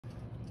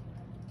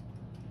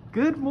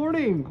Good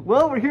morning.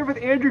 Well, we're here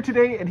with Andrew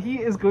today, and he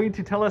is going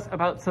to tell us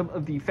about some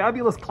of the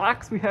fabulous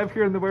clocks we have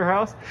here in the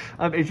warehouse.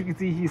 As you can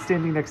see, he's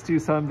standing next to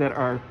some that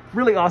are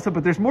really awesome,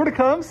 but there's more to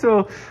come,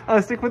 so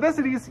stick with us,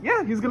 and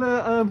he's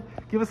gonna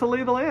give us a lay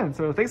of the land.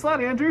 So thanks a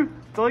lot, Andrew.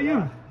 It's all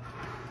you.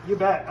 You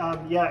bet.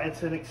 Yeah,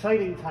 it's an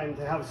exciting time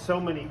to have so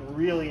many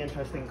really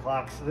interesting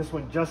clocks. This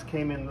one just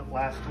came in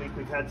last week.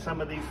 We've had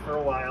some of these for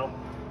a while,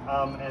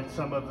 and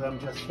some of them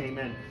just came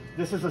in.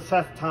 This is a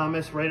Seth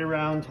Thomas right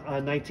around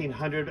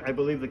 1900. I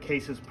believe the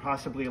case is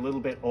possibly a little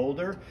bit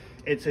older.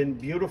 It's in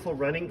beautiful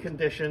running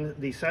condition.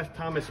 The Seth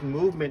Thomas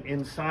movement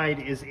inside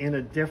is in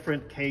a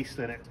different case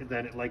than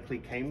it likely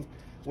came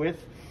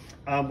with.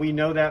 We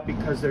know that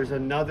because there's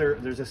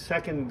a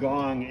second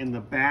gong in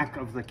the back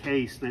of the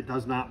case that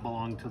does not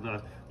belong to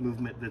the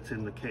movement that's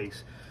in the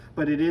case.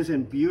 But it is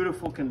in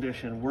beautiful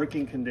condition,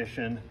 working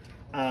condition.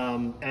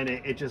 And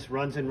it just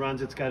runs and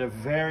runs. It's got a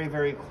very,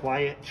 very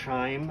quiet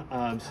chime,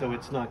 so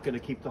it's not going to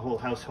keep the whole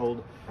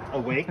household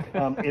awake.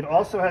 It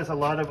also has a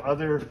lot of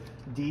other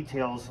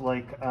details,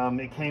 like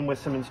it came with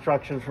some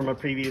instructions from a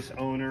previous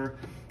owner.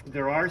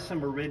 There are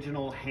some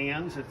original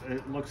hands.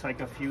 It looks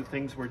like a few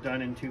things were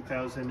done in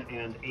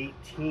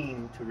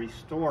 2018 to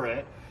restore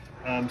it.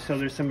 So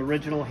there's some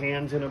original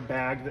hands in a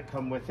bag that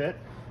come with it.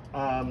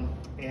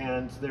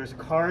 And there's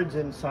cards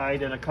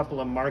inside and a couple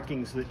of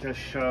markings that just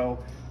show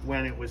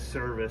when it was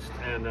serviced,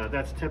 and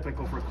that's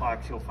typical for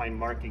clocks. You'll find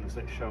markings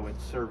that show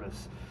its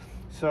service.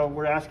 So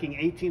we're asking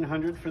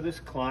 $1,800 for this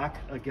clock.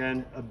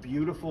 Again, a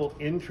beautiful,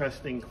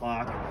 interesting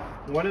clock.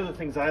 One of the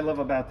things I love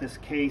about this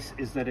case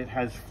is that it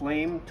has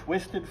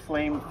twisted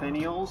flame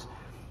finials.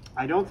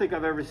 I don't think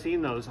I've ever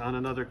seen those on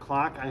another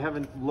clock. I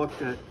haven't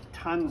looked at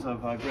tons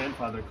of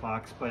grandfather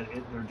clocks, but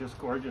they're just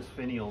gorgeous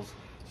finials.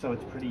 So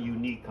it's pretty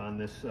unique on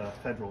this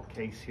Federal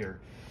case here.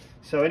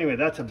 So anyway,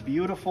 that's a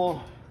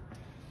beautiful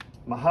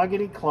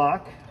mahogany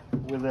clock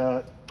with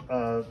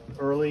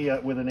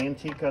with an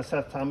antique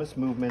Seth Thomas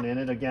movement in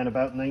it. Again,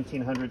 about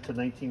 1900 to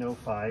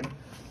 1905.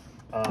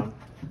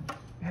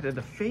 And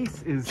the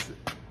face is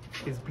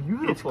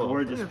beautiful. It's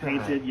gorgeous,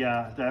 painted.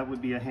 Yeah, that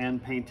would be a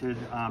hand painted.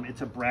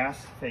 It's a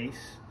brass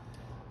face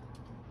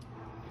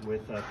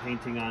with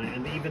painting on it,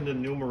 and even the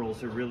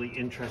numerals are really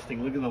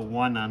interesting. Look at the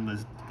 1 on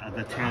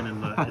the 10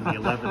 and the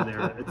 11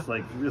 there. It's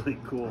like really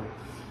cool.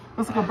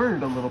 Looks like a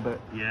bird a little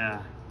bit.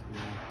 Yeah.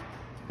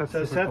 That's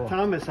so Seth cool.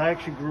 Thomas, I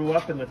actually grew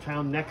up in the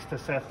town next to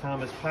Seth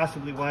Thomas,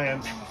 possibly why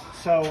I'm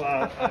so,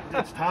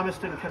 it's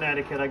Thomaston,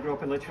 Connecticut. I grew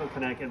up in Litchfield,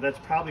 Connecticut. That's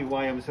probably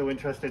why I'm so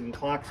interested in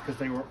clocks, because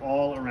they were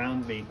all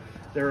around me.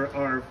 There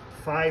are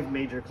 5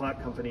 major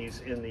clock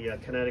companies in the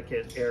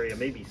Connecticut area,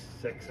 maybe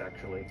 6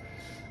 actually.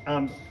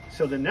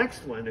 So the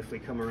next one, if we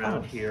come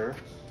around here,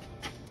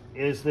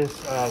 is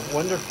this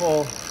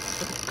wonderful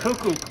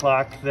cuckoo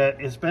clock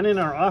that has been in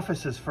our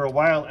offices for a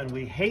while, and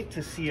we hate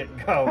to see it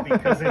go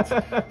because it's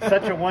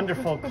such a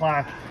wonderful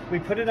clock. We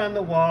put it on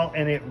the wall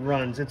and it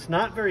runs. It's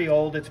not very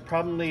old. It's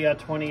probably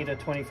 20 to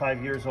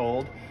 25 years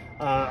old.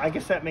 I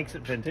guess that makes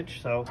it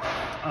vintage. So,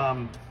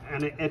 and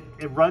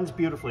it runs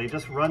beautifully. It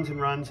just runs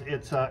and runs.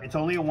 It's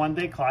only a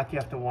 1-day clock. You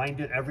have to wind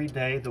it every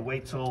day. The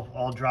weights will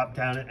all drop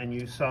down it, and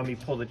you saw me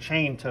pull the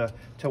chain to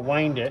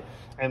wind it.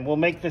 And we'll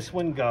make this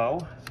one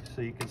go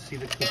so you can see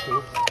the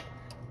cuckoo.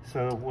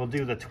 So we'll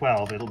do the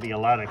 12. It'll be a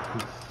lot of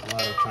times.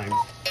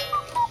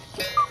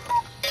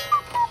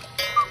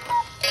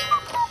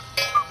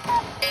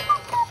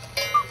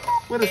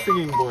 What a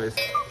singing voice.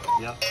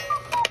 Yep.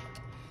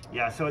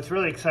 Yeah, so it's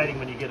really exciting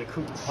when you get a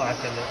cuckoo clock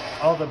and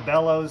all the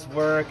bellows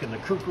work and the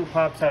cuckoo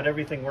pops out,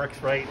 everything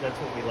works right. That's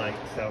what we like.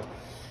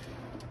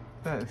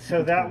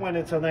 So that one,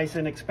 it's a nice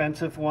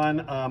inexpensive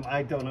one.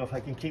 I don't know if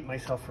I can keep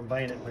myself from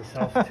buying it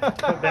myself to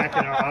put back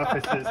in our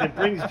offices. It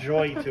brings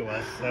joy to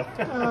us. So.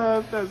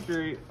 That's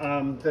great.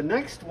 The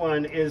next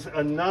one is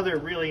another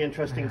really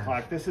interesting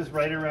clock. This is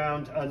right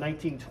around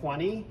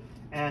 1920.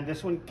 And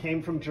this one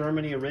came from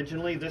Germany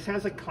originally. This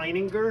has a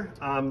Kleininger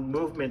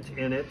movement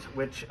in it,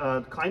 which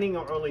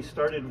Kleininger only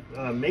started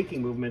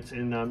making movements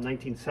in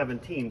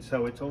 1917,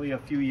 so it's only a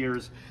few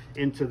years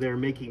into their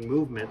making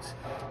movements.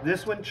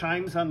 This one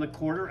chimes on the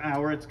 1/4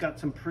 hour. It's got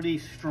some pretty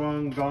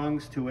strong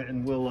gongs to it,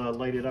 and we'll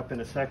light it up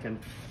in a second.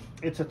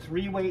 It's a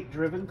 3-weight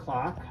driven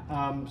clock,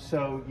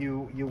 so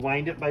you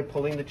wind it by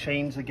pulling the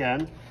chains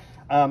again.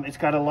 It's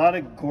got a lot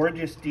of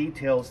gorgeous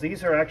details.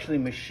 These are actually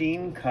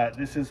machine cut.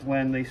 This is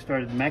when they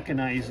started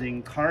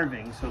mechanizing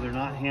carving, so they're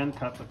not hand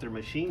cut, but they're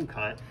machine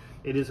cut.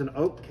 It is an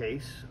oak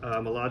case.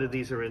 A lot of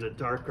these are in a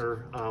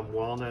darker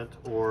walnut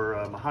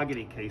or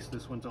mahogany case.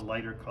 This one's a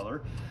lighter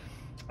color.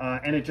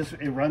 And it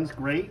runs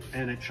great,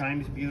 and it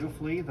chimes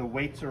beautifully. The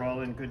weights are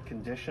all in good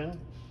condition.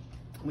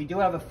 We do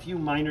have a few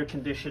minor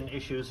condition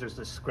issues. There's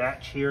a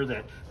scratch here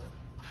that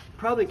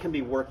probably can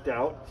be worked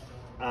out.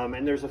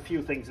 And there's a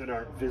few things that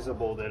aren't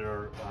visible that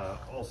are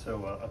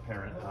also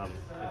apparent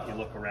if you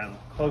look around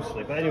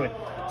closely. But anyway,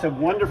 it's a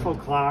wonderful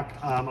clock.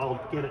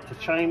 I'll get it to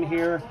chime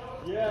here.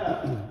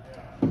 Yeah.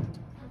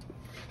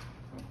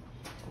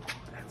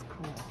 That's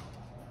cool.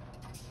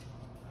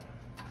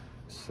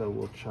 So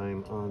we'll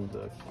chime on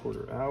the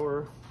 1/4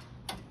 hour.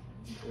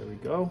 There we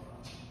go.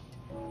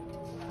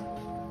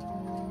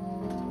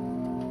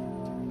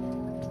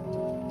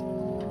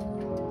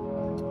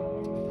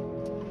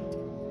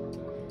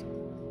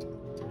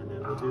 And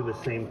then we'll do the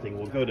same thing.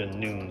 We'll go to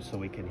noon so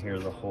we can hear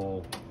the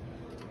whole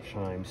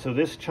chime. So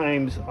this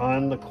chimes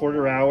on the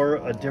quarter hour,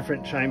 a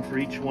different chime for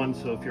each one.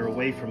 So if you're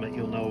away from it,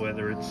 you'll know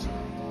whether it's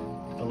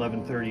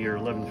 11:30 or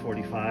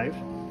 11:45.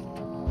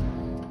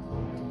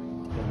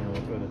 And then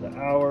we'll go to the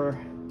hour.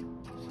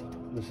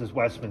 This is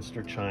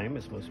Westminster chime,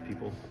 as most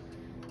people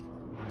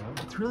know.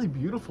 It's really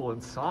beautiful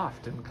and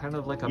soft and kind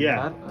of like a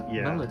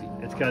melody.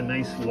 It's got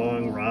nice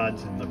long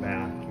rods in the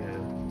back. Yeah.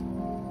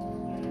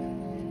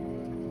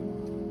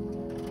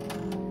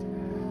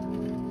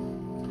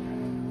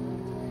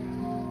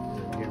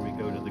 And here we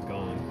go to the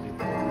gong.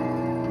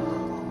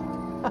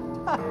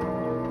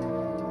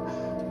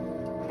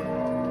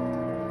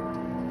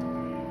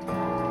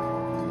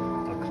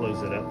 I'll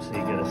close it up so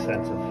you get a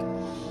sense of.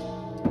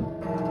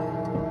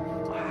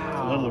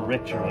 A little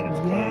richer when it's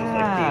closed,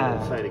 like being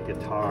inside a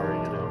guitar,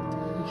 you know.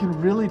 You can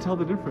really tell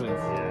the difference.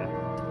 Yeah.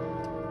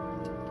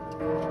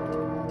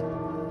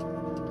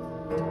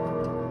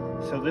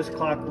 So this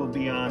clock will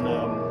be on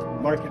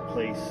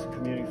Marketplace,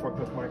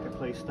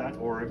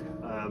 communityforkliftmarketplace.org,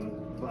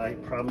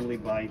 probably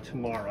by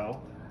tomorrow.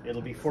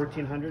 It'll be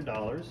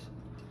 $1,400.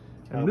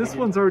 And this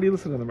one's already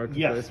listed on the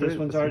Marketplace, yes, this right?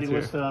 one's already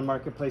listed on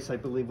Marketplace. I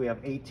believe we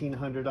have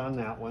 $1,800 on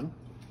that one.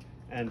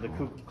 And the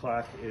cuckoo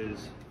clock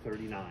is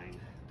 $39.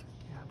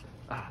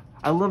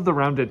 I love the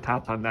rounded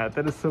top on that.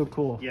 That is so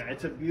cool. Yeah,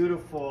 it's a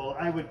beautiful,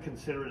 I would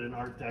consider it an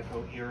Art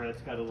Deco era.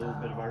 It's got a little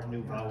bit of Art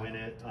Nouveau in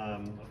it,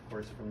 of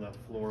course, from the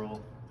floral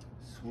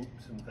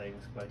swoops and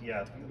things. But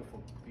yeah,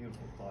 beautiful,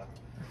 beautiful clock.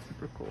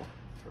 Super cool.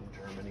 From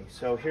Germany.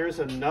 So here's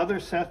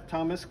another Seth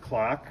Thomas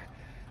clock.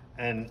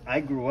 And I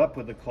grew up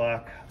with a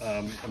clock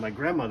at my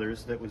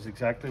grandmother's that was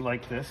exactly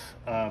like this.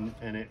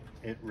 And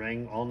it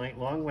rang all night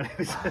long when I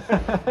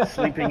was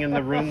sleeping in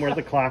the room where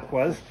the clock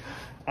was.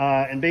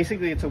 And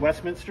basically it's a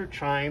Westminster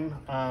chime,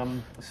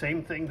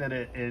 same thing that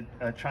it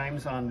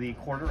chimes on the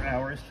quarter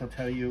hours to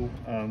tell you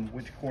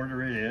which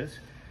quarter it is.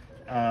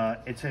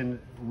 It's in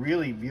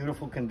really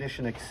beautiful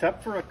condition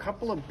except for a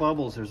couple of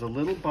bubbles. There's a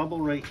little bubble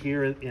right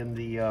here in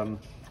the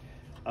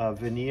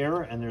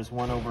veneer, and there's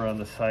one over on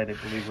the side, I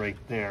believe, right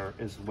there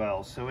as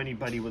well. So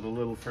anybody with a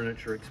little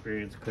furniture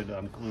experience could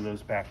glue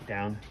those back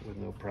down with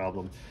no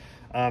problem.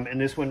 And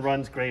this one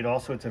runs great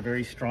also. It's a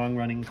very strong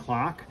running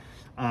clock.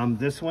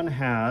 This one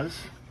has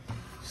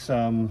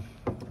some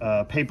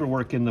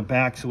paperwork in the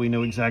back so we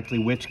know exactly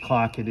which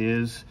clock it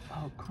is.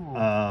 Oh, cool.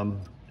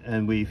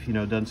 And we've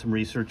done some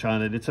research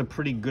on it. It's a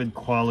pretty good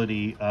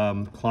quality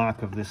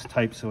clock of this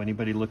type, so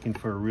anybody looking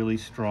for a really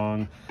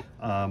strong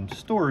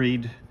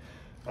storied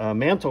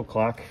mantle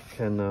clock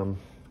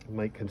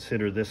might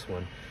consider this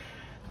one.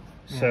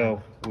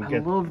 So we'll I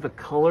love the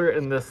color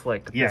in this,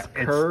 like, this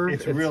curve.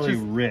 It's really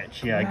just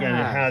rich. Yeah, again,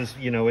 it has,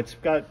 it's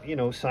got,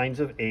 signs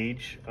of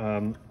age.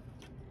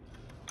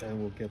 And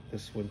we'll get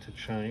this one to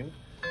chime.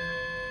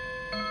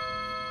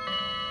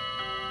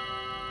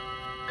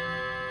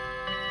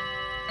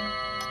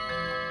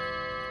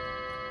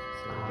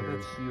 So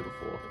that's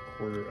beautiful.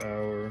 Quarter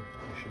hour. We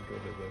should go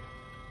to the...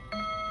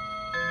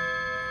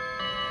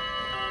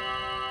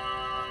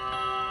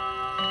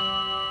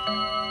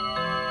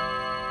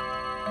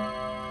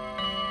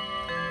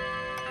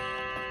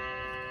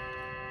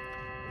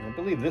 I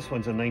believe this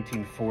one's a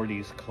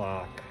 1940s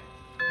clock.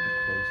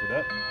 Close it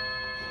up.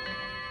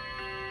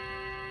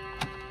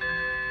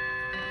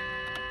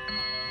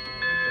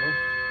 There we go.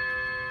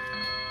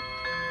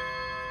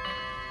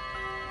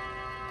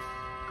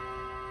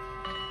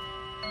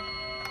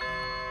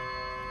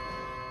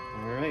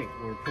 All right,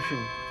 we're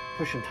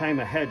pushing time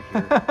ahead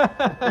here.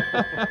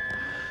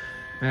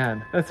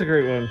 Man, that's a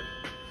great one.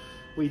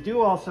 We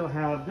do also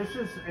have, this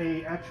is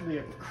actually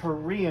a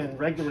Korean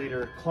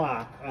regulator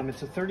clock.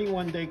 It's a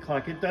 31-day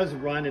clock. It does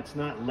run, it's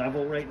not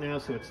level right now,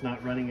 so it's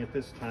not running at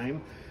this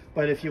time.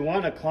 But if you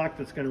want a clock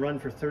that's going to run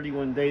for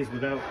 31 days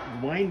without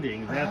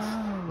winding,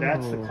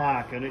 that's the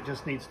clock, and it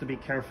just needs to be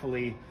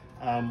carefully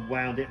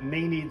wound. It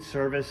may need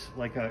service,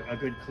 like a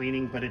good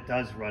cleaning, but it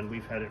does run.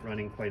 We've had it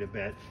running quite a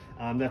bit.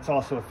 That's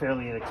also a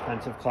fairly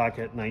inexpensive clock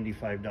at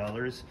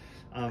 $95.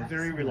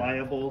 Very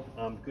reliable,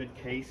 good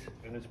case,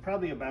 and it's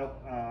probably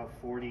about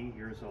 40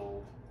 years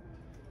old.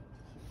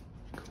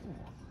 Cool.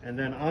 And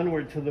then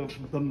onward to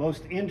the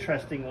most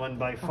interesting one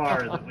by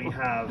far that we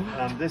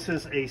have. This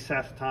is a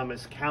Seth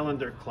Thomas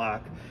calendar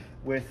clock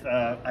with,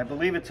 I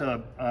believe it's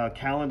a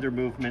calendar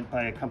movement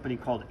by a company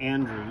called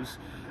Andrews.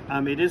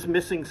 It is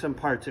missing some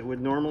parts. It would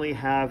normally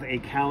have a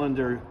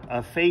calendar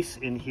face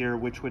in here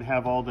which would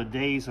have all the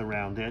days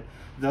around it.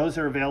 Those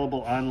are available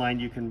online.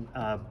 You can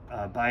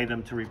buy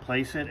them to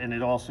replace it, and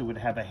it also would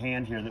have a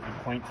hand here that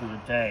would point to the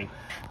day.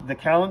 The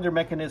calendar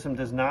mechanism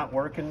does not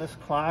work in this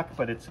clock,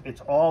 but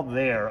it's all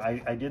there.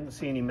 I didn't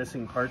see any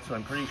missing parts, so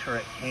I'm pretty sure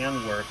it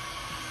can work.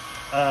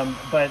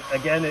 But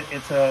again,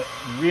 it's a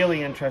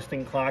really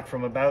interesting clock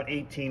from about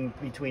I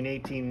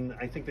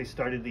think they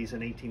started these in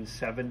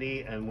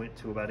 1870 and went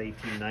to about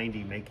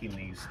 1890 making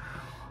these.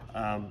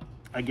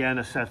 again,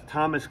 a Seth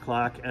Thomas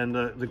clock. And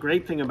the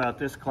great thing about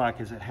this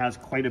clock is it has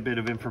quite a bit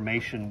of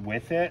information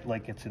with it,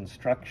 like its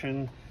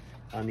instruction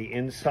on the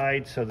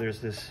inside. So there's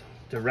this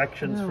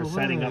directions for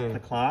setting up the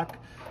clock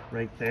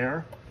right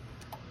there.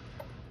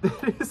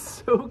 That is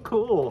so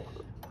cool.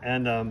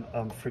 And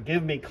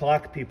forgive me,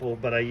 clock people,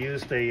 but I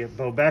used a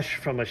Bobèche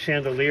from a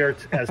chandelier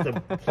as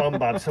the plumb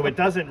bob, so it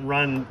doesn't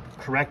run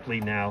correctly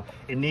now.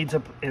 It needs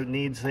a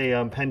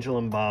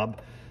pendulum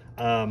bob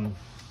to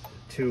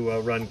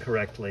run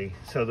correctly.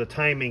 So the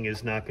timing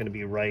is not going to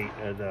be right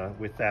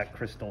with that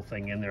crystal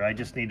thing in there. I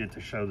just needed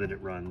to show that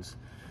it runs.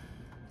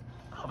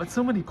 Oh, but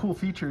so many cool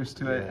features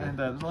to it, and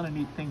there's a lot of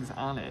neat things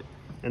on it.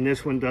 And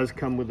this one does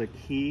come with a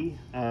key.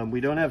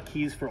 We don't have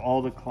keys for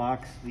all the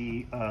clocks.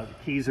 The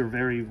keys are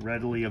very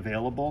readily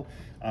available.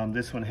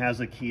 This one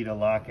has a key to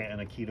lock it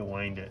and a key to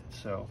wind it.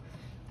 So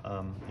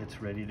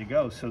it's ready to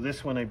go. So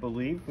this one, I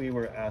believe we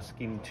were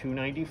asking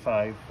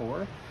 $295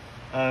 for.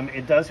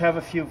 It does have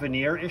a few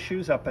veneer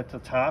issues up at the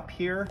top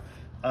here.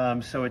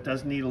 So it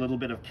does need a little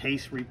bit of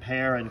case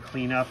repair and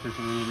cleanup. There's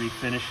a little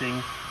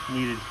refinishing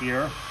needed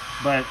here.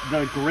 But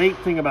the great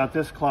thing about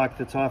this clock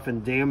that's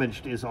often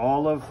damaged is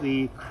all of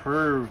the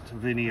curved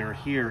veneer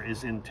here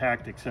is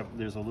intact, except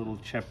there's a little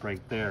chip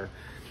right there.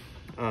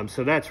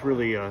 So that's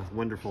really a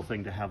wonderful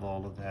thing to have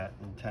all of that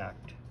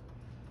intact.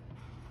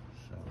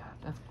 So. Yeah,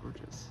 that's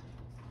gorgeous.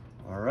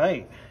 All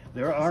right,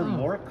 there are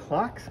more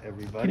clocks,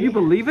 everybody. Can you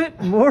believe it?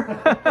 More?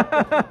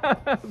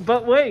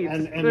 But wait.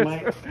 And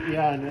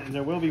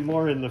there will be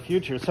more in the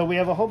future. So we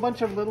have a whole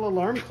bunch of little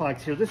alarm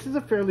clocks here. This is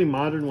a fairly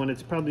modern one.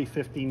 It's probably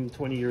 15,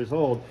 20 years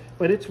old,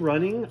 but it's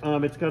running.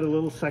 It's got a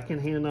little second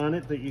hand on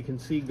it that you can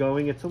see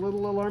going. It's a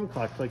little alarm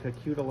clock, like a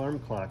cute alarm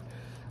clock.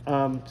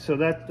 So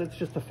that's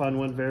just a fun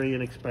one, very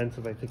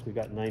inexpensive. I think we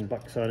got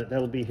 $9 on it.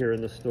 That'll be here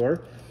in the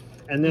store.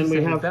 And then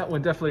we have that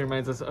one definitely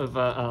reminds us of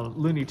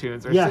Looney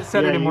Tunes or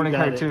Saturday morning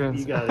cartoons.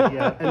 You got it,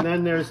 yeah. And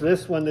then there's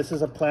this one. This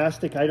is a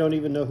plastic. I don't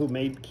even know who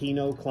made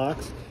Kino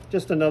clocks.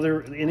 Just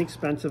another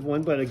inexpensive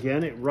one, but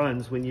again, it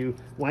runs. When you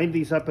wind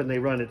these up and they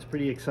run, it's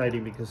pretty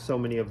exciting because so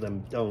many of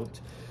them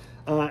don't.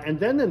 And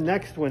then the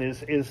next one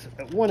is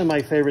one of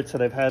my favorites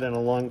that I've had in a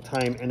long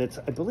time, and it's,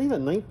 I believe, a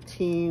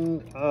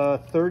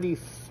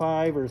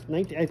 1935 or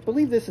 19. I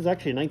believe this is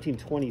actually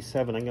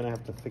 1927. I'm going to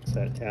have to fix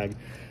that tag.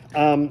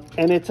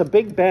 And it's a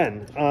Big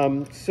Ben.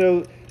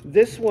 So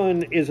this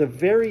one is a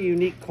very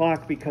unique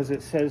clock because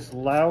it says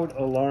loud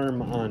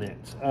alarm on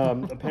it.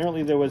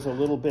 Apparently there was a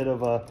little bit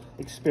of a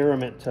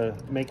experiment to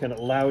make a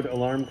loud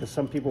alarm because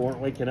some people weren't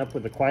waking up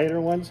with the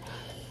quieter ones.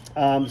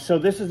 So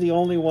this is the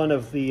only one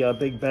of the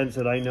Big Bens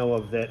that I know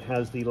of that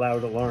has the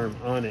loud alarm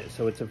on it.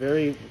 So it's a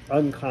very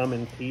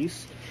uncommon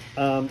piece.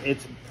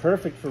 It's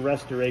perfect for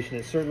restoration.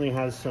 It certainly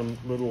has some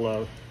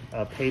little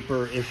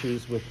paper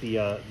issues with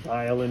the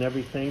dial and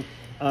everything.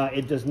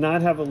 It does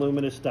not have a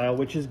luminous dial,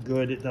 which is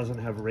good. It doesn't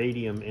have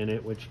radium in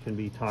it, which can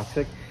be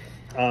toxic.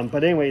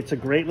 But anyway, it's a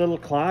great little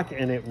clock,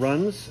 and it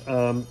runs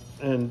and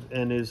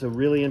is a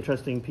really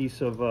interesting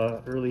piece of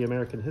early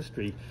American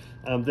history.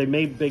 They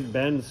made Big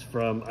Bens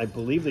from, I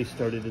believe they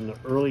started in the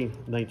early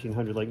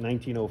 1900s, like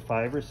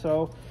 1905 or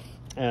so,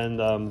 and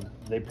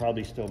they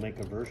probably still make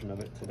a version of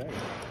it today.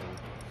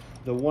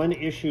 The one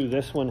issue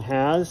this one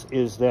has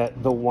is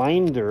that the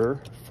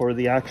winder for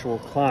the actual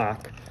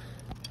clock,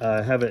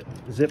 have it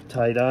zip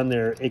tied on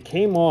there, it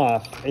came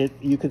off.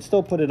 You could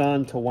still put it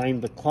on to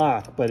wind the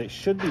clock, but it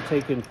should be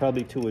taken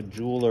probably to a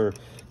jeweler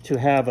to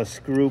have a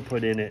screw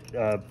put in it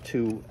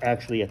to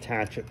actually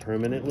attach it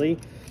permanently.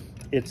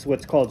 It's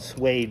what's called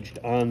swaged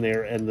on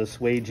there, and the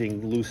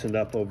swaging loosened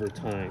up over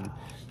time.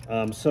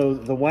 So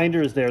the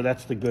winder is there,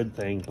 that's the good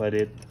thing, but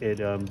it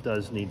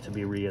does need to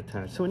be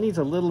reattached. So it needs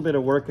a little bit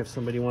of work if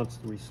somebody wants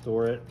to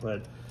restore it,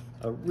 but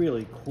a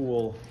really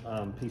cool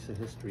piece of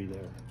history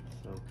there.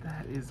 So.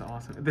 That is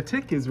awesome. The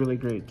tick is really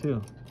great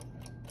too.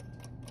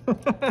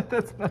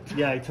 That's not...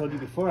 Yeah, I told you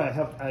before,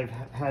 I've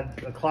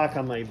had a clock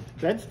on my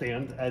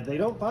bedstand. They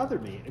don't bother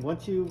me.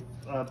 Once you've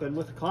been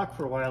with a clock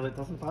for a while, it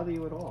doesn't bother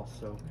you at all.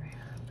 So.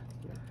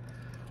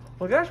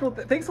 Well, gosh, well,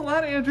 thanks a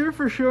lot, Andrew,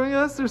 for showing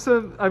us. There's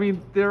some, I mean,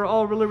 they're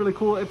all really, really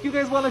cool. If you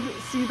guys want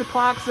to see the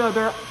clocks,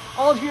 they're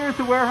all here at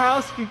the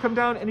warehouse. You can come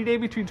down any day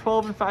between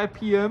 12 and 5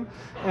 p.m.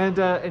 and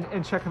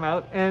check them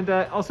out. And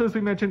also, as we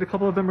mentioned, a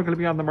couple of them are going to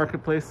be on the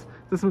marketplace.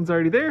 This one's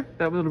already there.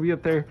 That one will be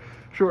up there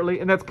shortly.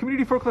 And that's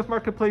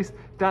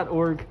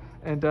communityforkliftmarketplace.org.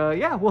 And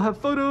yeah, we'll have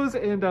photos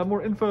and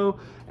more info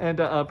and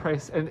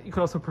price. And you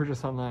can also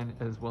purchase online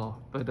as well.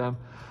 But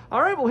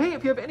all right, well, hey,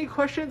 if you have any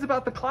questions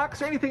about the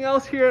clocks or anything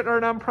else here at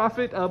our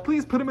nonprofit,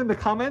 please put them in the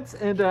comments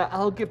and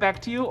I'll get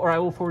back to you, or I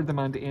will forward them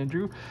on to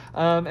Andrew.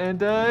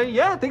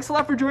 Yeah, thanks a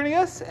lot for joining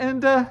us,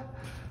 and have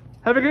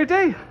a great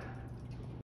day.